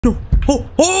Oh,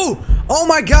 oh, oh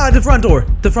my God, the front door,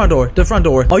 the front door, the front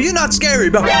door. Oh, you're not scary,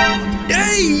 bro.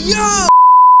 Hey, yo!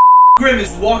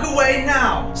 Grimace, walk away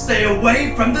now. Stay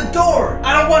away from the door.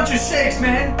 I don't want your shakes,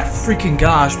 man. Freaking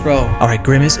gosh, bro. All right,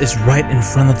 Grimace is right in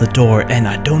front of the door, and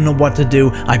I don't know what to do.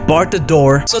 I barred the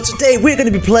door. So today we're gonna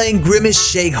be playing Grimace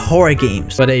Shake Horror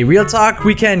Games. But hey, real talk,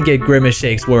 we can get Grimace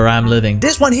Shakes where I'm living.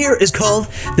 This one here is called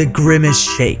the Grimace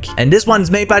Shake, and this one's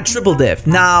made by Triple Diff.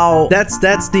 Now, that's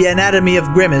the anatomy of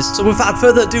Grimace. So without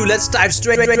further ado, let's dive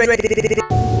straight.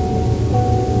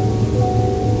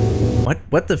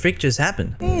 What the frick just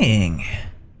happened? Dang.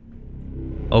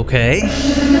 Okay.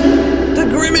 The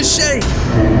Grimace Shake!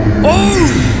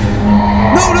 Oh!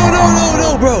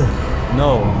 No, bro!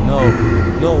 No.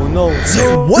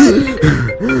 Say what?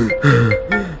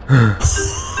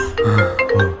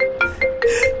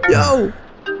 Yo!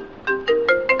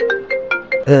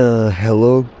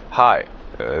 Hello? Hi,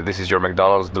 this is your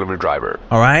McDonald's delivery driver.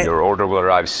 Alright. Your order will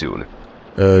arrive soon.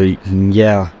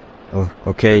 Yeah. Oh,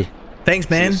 okay. Thanks,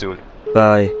 man. See you soon.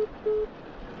 Bye.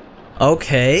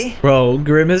 Okay. Bro,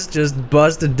 Grimace just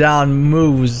busted down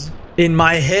moves in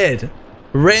my head.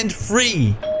 Rent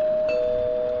free.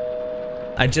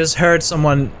 I just heard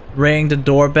someone ring the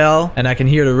doorbell and I can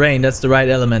hear the rain. That's the right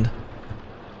element.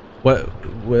 What?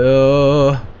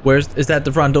 Well, is that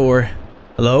the front door?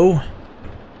 Hello?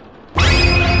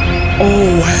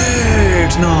 Oh,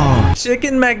 heck no.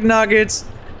 Chicken McNuggets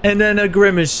and then a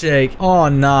Grimace Shake. Oh,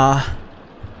 nah.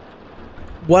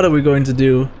 What are we going to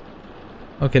do?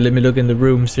 Okay, let me look in the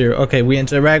rooms here. Okay, we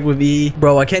interact with E.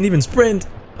 Bro, I can't even sprint.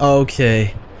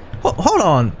 Okay. Hold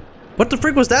on. What the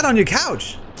frick was that on your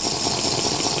couch?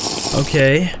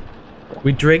 Okay.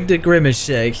 We drink the Grimace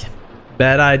Shake.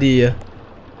 Bad idea.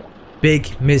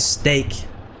 Big mistake.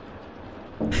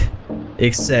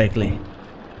 Exactly.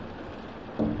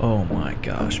 Oh my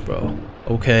gosh, bro.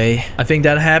 Okay. I think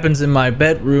that happens in my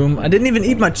bedroom. I didn't even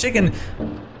eat my chicken.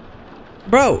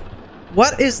 Bro.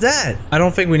 What is that? I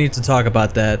don't think we need to talk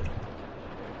about that.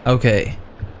 Okay.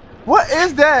 What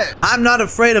is that? I'm not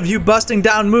afraid of you busting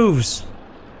down moves.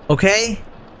 Okay?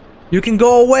 You can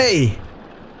go away.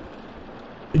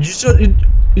 You just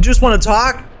want to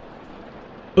talk?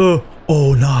 Oh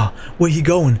nah. Where he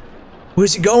going?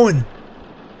 Where's he going?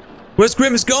 Where's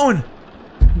Grimace going?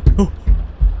 Oh,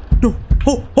 no.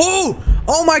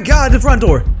 Oh my God, the front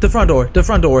door. The front door. The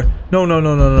front door. No.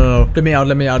 Let me out.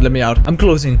 I'm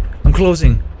closing.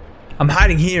 I'm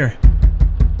hiding here.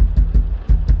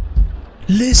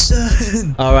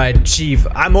 Listen. All right, Chief.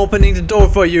 I'm opening the door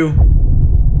for you.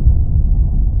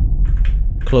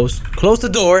 Close the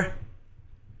door.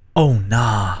 Oh,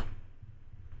 nah.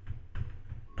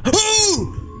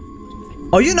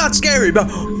 Oh, you're not scary, bro.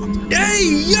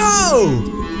 Hey, yo!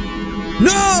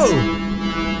 No!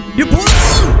 You blew!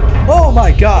 Oh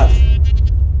my God.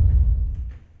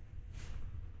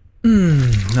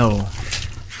 No.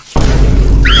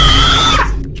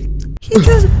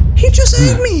 He just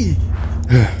ate me!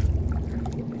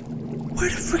 Where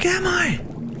the frick am I?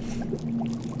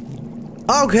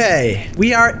 Okay,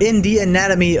 we are in the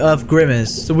anatomy of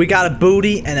Grimace. So we got a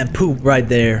booty and a poop right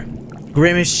there.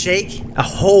 Grimace Shake, a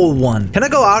whole one. Can I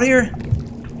go out here?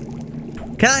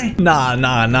 Can I? Nah.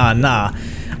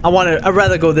 I'd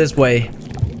rather go this way.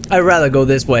 Got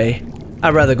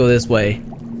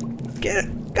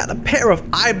a pair of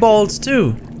eyeballs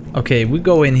too. Okay, we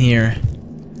go in here.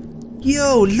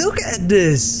 Yo, look at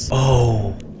this.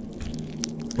 Oh.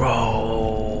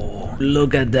 Bro.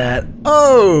 Look at that.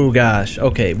 Oh gosh.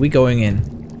 Okay, we going in.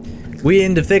 We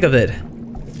in the thick of it.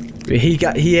 He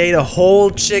ate a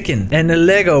whole chicken and a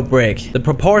Lego brick. The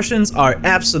proportions are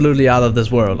absolutely out of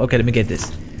this world. Okay, let me get this.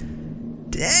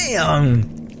 Damn.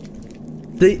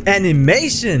 The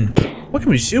animation. What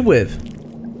can we shoot with?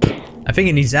 I think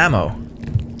it needs ammo.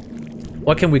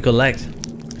 What can we collect?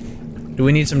 Do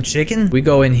we need some chicken? We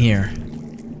go in here.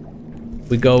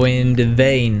 We go in the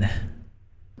vein.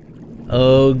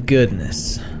 Oh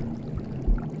goodness.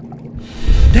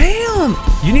 Damn!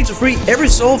 You need to free every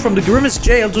soul from the Grimace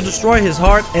jail to destroy his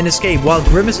heart and escape while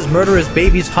Grimace's murderous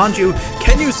babies haunt you.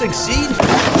 Can you succeed?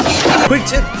 Quick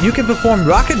tip, you can perform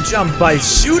rocket jump by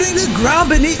shooting the ground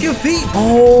beneath your feet.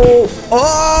 Oh!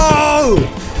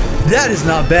 That is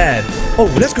not bad. Oh,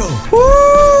 let's go.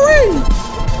 Woo-wee!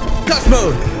 Clutch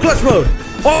mode.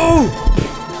 Oh!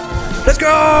 Let's go!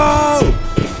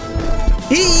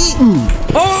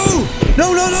 Oh!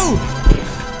 No!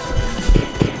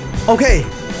 Okay,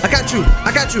 I got you.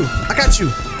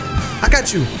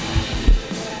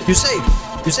 You're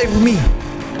safe with me.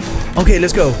 Okay,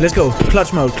 let's go.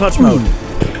 Clutch mode.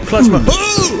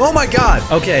 Oh my God.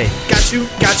 Okay, got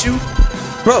you.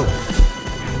 Bro.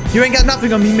 You ain't got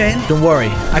nothing on me, man. Don't worry.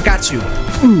 I got you.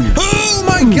 Oh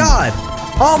my god.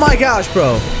 Oh my gosh,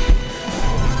 bro.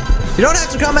 You don't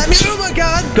have to come at me. Oh my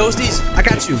god. Ghosties, I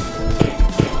got you.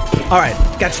 Alright,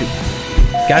 got you.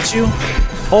 Got you.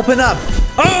 Open up.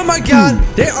 Oh my god.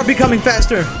 They are becoming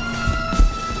faster.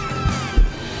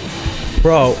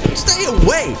 Bro, stay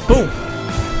away. Boom.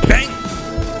 Bang.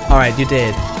 Alright, you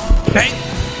did. Bang.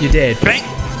 You did. Bang.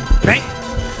 Bang.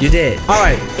 You did.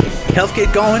 Alright. Health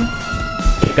kit going.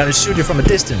 Gotta shoot you from a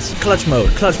distance. Clutch mode.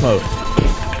 Clutch mode.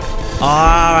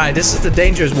 Alright, this is the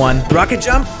dangerous one. Rocket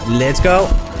jump. Let's go.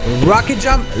 Rocket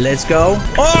jump. Let's go.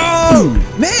 Oh!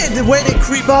 Man, the way they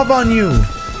creep up on you.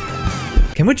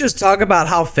 Can we just talk about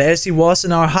how fast he was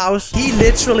in our house? He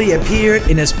literally appeared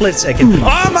in a split second.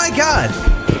 Oh my god!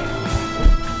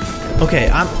 Okay,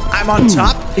 I'm on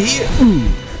top here.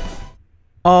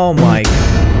 Oh my.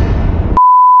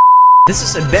 This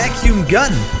is a vacuum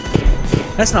gun.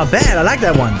 That's not bad. I like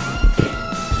that one.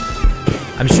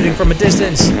 I'm shooting from a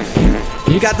distance.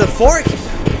 You got the fork?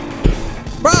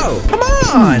 Bro, come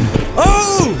on.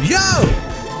 Oh, yo.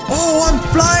 Oh, I'm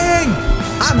flying.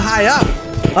 I'm high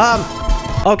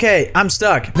up. Okay, I'm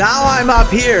stuck. Now I'm up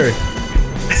here.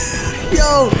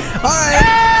 Yo, alright.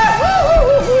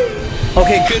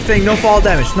 Okay, good thing. No fall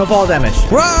damage. No fall damage.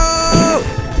 Whoa!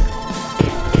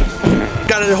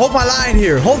 Gotta hold my line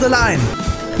here. Hold the line.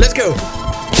 Let's go.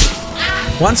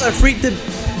 Once I freed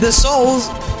the souls,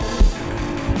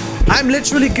 I'm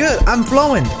literally good. I'm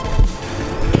flowing.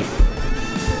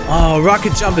 Oh,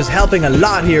 rocket jump is helping a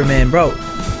lot here, man, bro.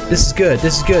 This is good.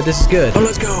 This is good. This is good. Oh,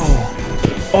 let's go.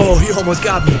 Oh, he almost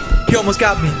got me. He almost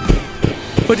got me.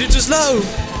 But you're too slow.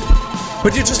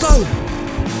 But you're too slow.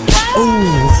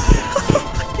 Oh.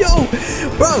 Yo,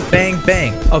 bro. Bang,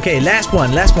 bang. Okay, last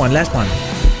one. Last one. Last one.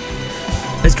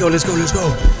 Let's go. Let's go. Let's go.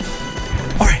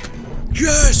 All right.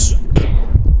 Yes.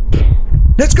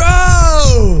 Let's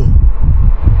go.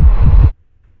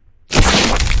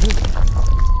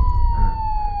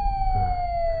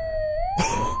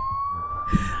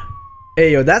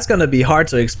 Hey yo, that's gonna be hard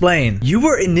to explain. You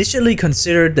were initially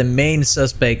considered the main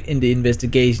suspect in the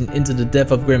investigation into the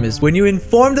death of Grimace. When you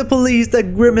informed the police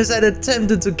that Grimace had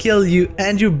attempted to kill you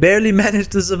and you barely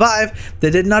managed to survive, they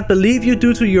did not believe you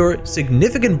due to your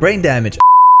significant brain damage.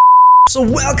 So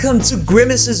welcome to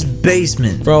Grimace's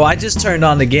basement. Bro, I just turned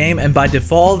on the game and by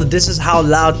default, this is how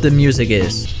loud the music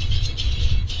is.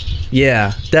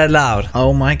 Yeah, that loud.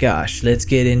 Oh my gosh, let's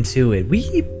get into it.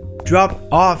 We drop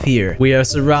off here. We are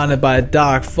surrounded by a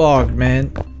dark fog,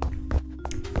 man.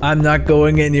 I'm not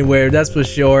going anywhere, that's for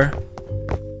sure.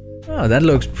 Oh, that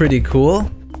looks pretty cool.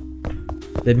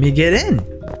 Let me get in.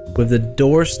 With the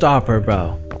door stopper,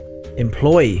 bro.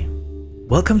 Employee.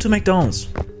 Welcome to McDonald's.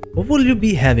 What will you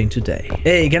be having today?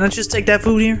 Hey, can I just take that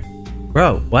food here?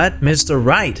 Bro, what? Mr.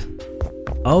 Right.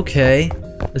 Okay.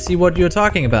 Let's see what you're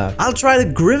talking about. I'll try the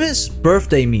Grimace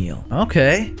birthday meal.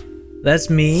 Okay. That's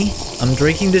me. I'm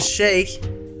drinking the shake.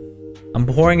 I'm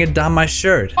pouring it down my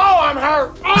shirt. Oh, I'm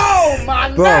hurt. Oh, my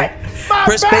neck. My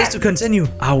press back. space to continue.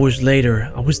 Hours later.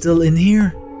 Are we still in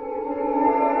here?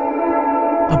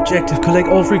 Objective. Collect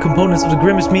all 3 components of the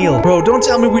Grimace meal. Bro, don't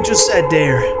tell me we just sat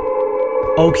there.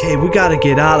 Okay, we gotta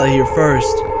get out of here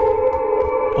first.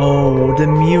 Oh, the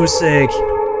music.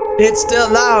 It's still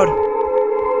loud.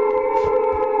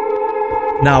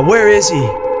 Now, where is he?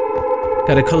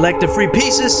 Gotta collect the 3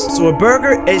 pieces. So a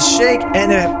burger, a shake,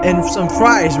 and some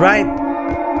fries, right?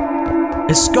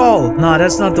 A skull. Nah,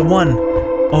 that's not the one.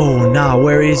 Oh, nah,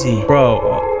 where is he? Bro,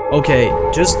 okay,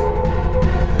 just...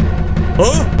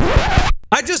 Huh?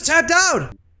 I just tapped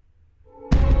out!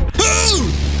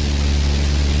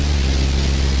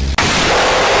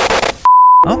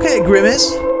 Okay,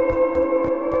 Grimace.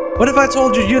 What if I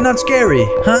told you you're not scary,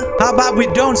 huh? How about we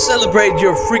don't celebrate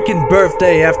your freaking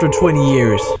birthday after 20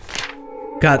 years?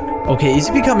 God, okay, is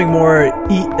he becoming more,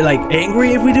 like,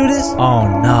 angry if we do this? Oh,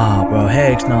 nah, bro,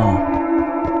 heck no.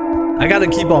 I gotta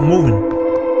keep on moving.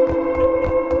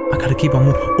 I gotta keep on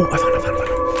moving. Oh, I found him.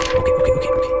 Okay.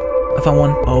 I found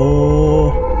one.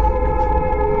 Oh.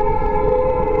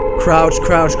 Crouch.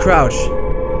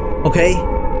 Okay,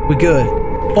 we good.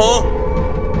 Oh.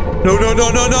 No.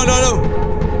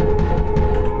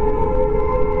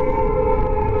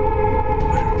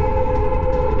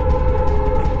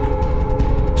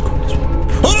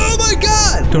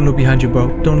 Don't look behind you,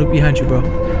 bro.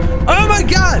 Oh my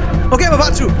god! Okay, I'm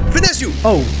about to finesse you.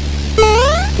 Oh.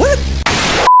 What?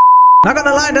 Not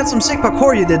gonna lie, that's some sick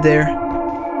parkour you did there.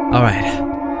 Alright.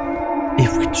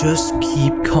 If we just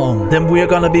keep calm, then we're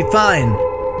gonna be fine.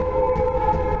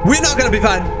 We're not gonna be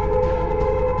fine.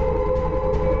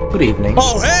 Good evening.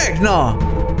 Oh, heck no.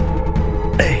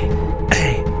 Hey.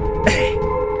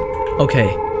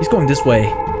 Okay, he's going this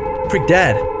way. Freak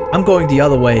dad. I'm going the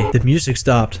other way. The music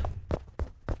stopped.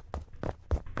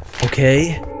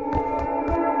 Okay.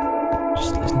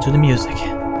 Just listen to the music.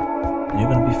 And you're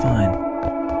gonna be fine.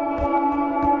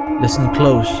 Listen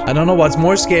close. I don't know what's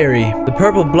more scary. The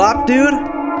purple blob dude?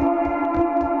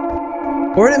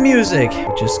 Or the music?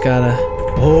 We just gotta...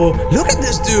 Oh, look at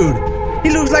this dude! He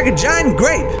looks like a giant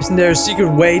grape! Isn't there a secret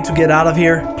way to get out of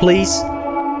here? Please?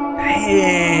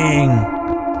 Dang!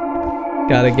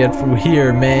 Gotta get through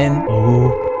here, man.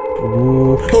 Oh.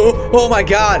 Oh my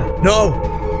god! No!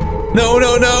 No,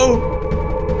 no, no!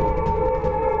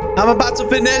 I'm about to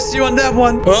finesse you on that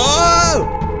one. Oh!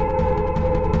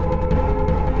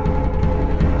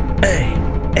 Hey,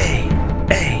 hey,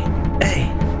 hey,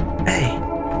 hey, hey.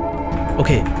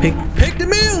 Okay, pick the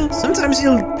meal. Sometimes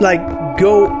he'll like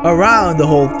go around the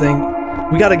whole thing.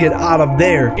 We gotta get out of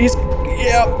there.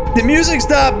 Yeah, the music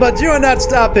stopped, but you're not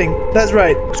stopping. That's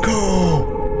right. Let's go.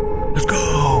 Let's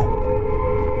go.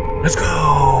 Let's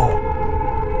go.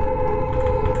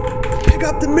 Pick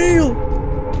up the meal.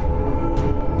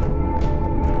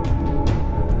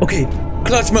 Okay,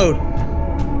 clutch mode.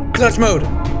 Clutch mode.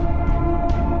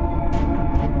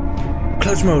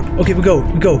 Clutch mode. Okay, we go.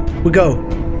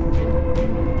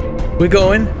 We're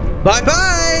going.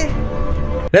 Bye-bye.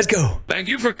 Let's go. Thank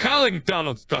you for calling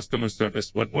McDonald's customer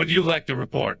service. What would you like to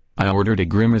report? I ordered a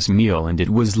Grimace meal and it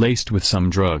was laced with some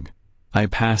drug. I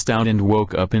passed out and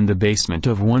woke up in the basement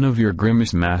of one of your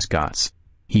Grimace mascots.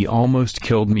 He almost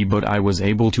killed me, but I was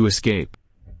able to escape.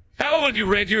 How would you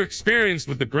rate your experience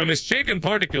with the Grimace Shake in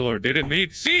particular? Did it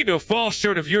meet C to fall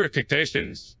short of your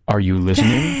expectations? Are you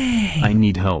listening? I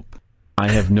need help. I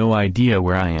have no idea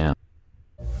where I am.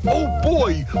 Oh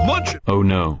boy, lunch. Oh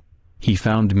no. He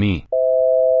found me.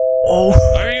 Oh.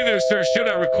 Are you there, sir? Should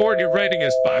I record your rating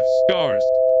as 5 stars?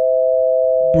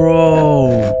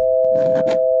 Bro.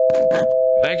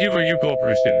 Thank you for your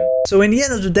cooperation. So in the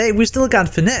end of the day, we still got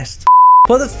finessed.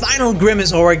 For the final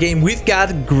Grimace horror game, we've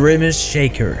got Grimace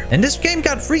Shaker. And this game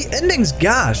got 3 endings,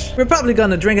 gosh. We're probably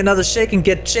gonna drink another shake and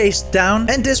get chased down.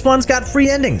 And this one's got 3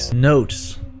 endings.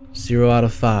 Notes. 0 out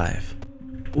of 5.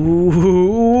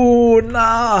 Ooh,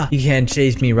 nah. You can't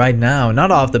chase me right now,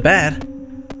 not off the bat.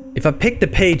 If I pick the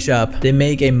page up, they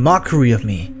make a mockery of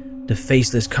me. The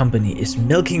faceless company is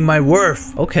milking my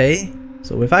worth. Okay.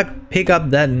 So if I pick up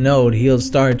that note, he'll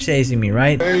start chasing me,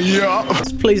 right? Yeah.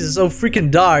 This place is so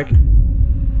freaking dark.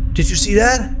 Did you see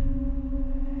that?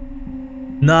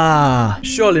 Nah,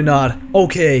 surely not.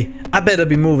 Okay, I better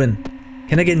be moving.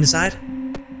 Can I get inside?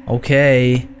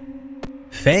 Okay.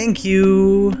 Thank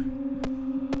you.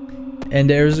 And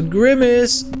there's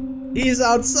Grimace. He's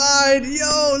outside.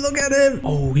 Yo, look at him.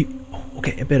 Oh,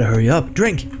 okay, I better hurry up.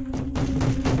 Drink.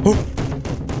 Oh.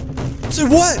 Say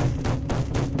what?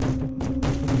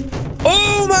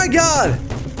 Oh my god.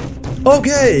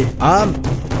 Okay.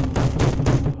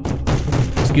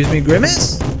 Excuse me,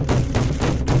 Grimace?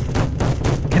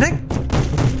 Can I?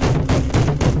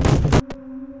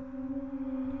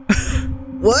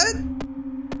 What?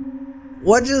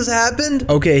 What just happened?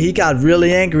 Okay, he got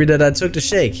really angry that I took the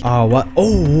shake. Oh, what?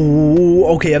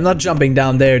 Oh, okay, I'm not jumping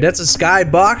down there. That's a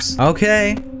skybox.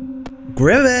 Okay.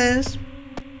 Grimace.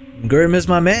 Grimace,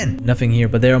 my man. Nothing here,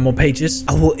 but there are more pages.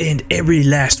 I will end every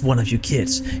last one of you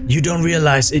kids. You don't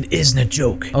realize it isn't a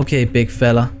joke. Okay, big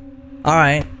fella.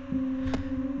 Alright.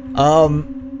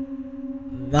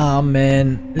 Nah,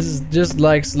 man. This is just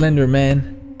like Slender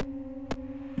Man.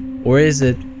 Or is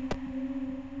it?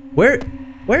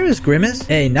 Where is Grimace?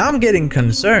 Hey, now I'm getting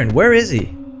concerned. Where is he?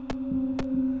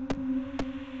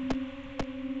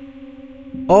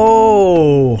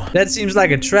 Oh, that seems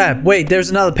like a trap. Wait, there's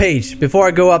another page. Before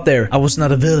I go up there, I was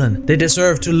not a villain. They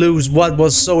deserve to lose what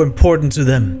was so important to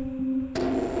them.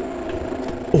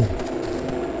 Oh,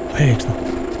 wait.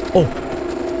 Oh,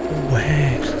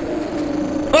 wait.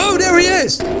 Oh, there he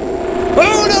is!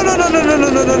 Oh, no, no, no, no, no, no,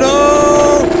 no, no,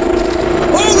 no!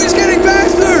 Oh, he's getting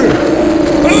faster!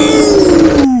 Oh!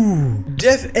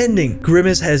 Death ending.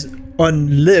 Grimace has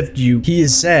unlived you. He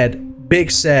is sad. Big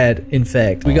sad, in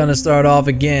fact. We're gonna start off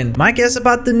again. My guess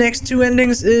about the next 2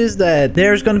 endings is that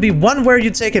there's gonna be one where you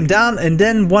take him down and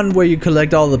then one where you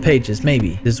collect all the pages,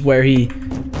 maybe. This is where he...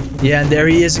 Yeah, and there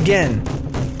he is again.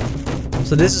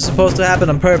 So this is supposed to happen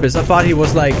on purpose. I thought he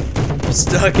was like...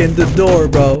 stuck in the door,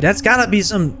 bro. That's gotta be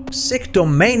some sick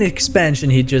domain expansion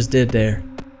he just did there.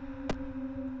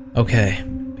 Okay.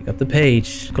 Pick up the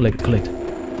page. Collect.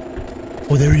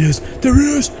 Oh, there he is. There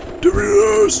he is. There he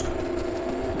is.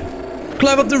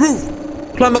 Climb up the roof.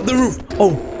 Climb up the roof.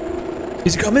 Oh.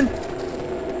 Is he coming?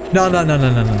 No.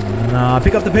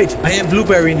 Pick up the page. I am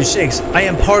Blueberry in the shakes. I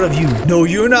am part of you. No,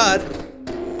 you're not.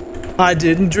 I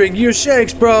didn't drink your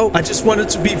shakes, bro. I just wanted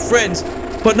to be friends.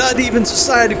 But not even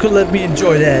society could let me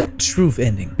enjoy that. Truth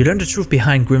ending. You learned the truth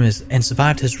behind Grimace and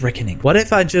survived his reckoning. What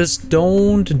if I just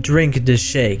don't drink this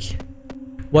shake?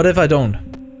 What if I don't?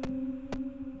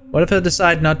 What if I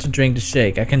decide not to drink the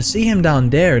shake? I can see him down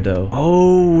there though.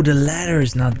 Oh, the ladder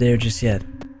is not there just yet.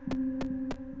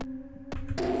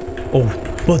 Oh,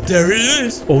 but there he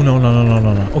is. Oh, no.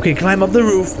 Okay, climb up the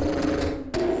roof.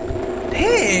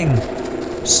 Dang.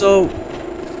 So...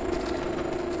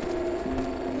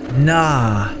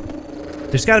 Nah.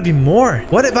 There's gotta be more.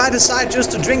 What if I decide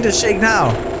just to drink the shake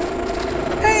now?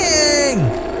 Dang.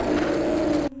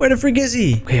 Where the freak is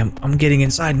he? Okay, I'm getting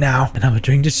inside now. And I'm gonna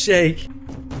drink the shake.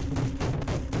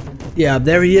 Yeah,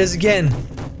 there he is again.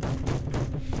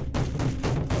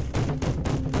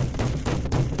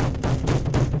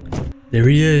 There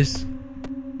he is.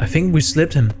 I think we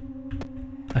slipped him.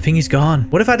 I think he's gone.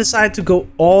 What if I decide to go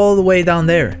all the way down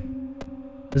there?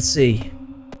 Let's see.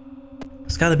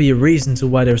 There's gotta be a reason to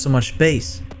why there's so much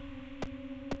space.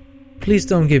 Please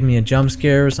don't give me a jump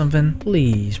scare or something.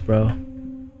 Please, bro.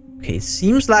 Okay, it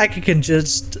seems like I can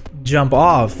just jump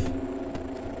off.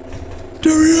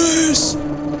 There he is!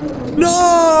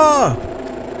 No!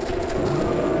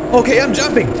 Okay, I'm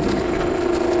jumping.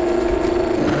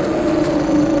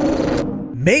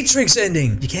 Matrix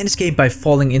ending. You can't escape by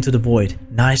falling into the void.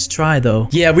 Nice try though.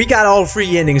 Yeah, we got all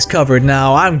 3 endings covered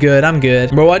now. I'm good.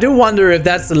 Bro, I do wonder if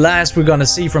that's the last we're gonna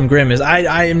see from Grimace.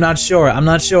 I am not sure. I'm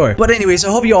not sure. But anyways,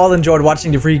 I hope you all enjoyed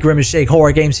watching the free Grimace Shake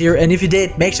Horror Games here. And if you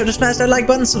did, make sure to smash that like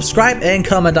button, subscribe, and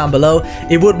comment down below.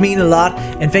 It would mean a lot.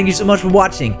 And thank you so much for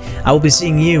watching. I will be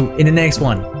seeing you in the next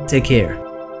one. Take care.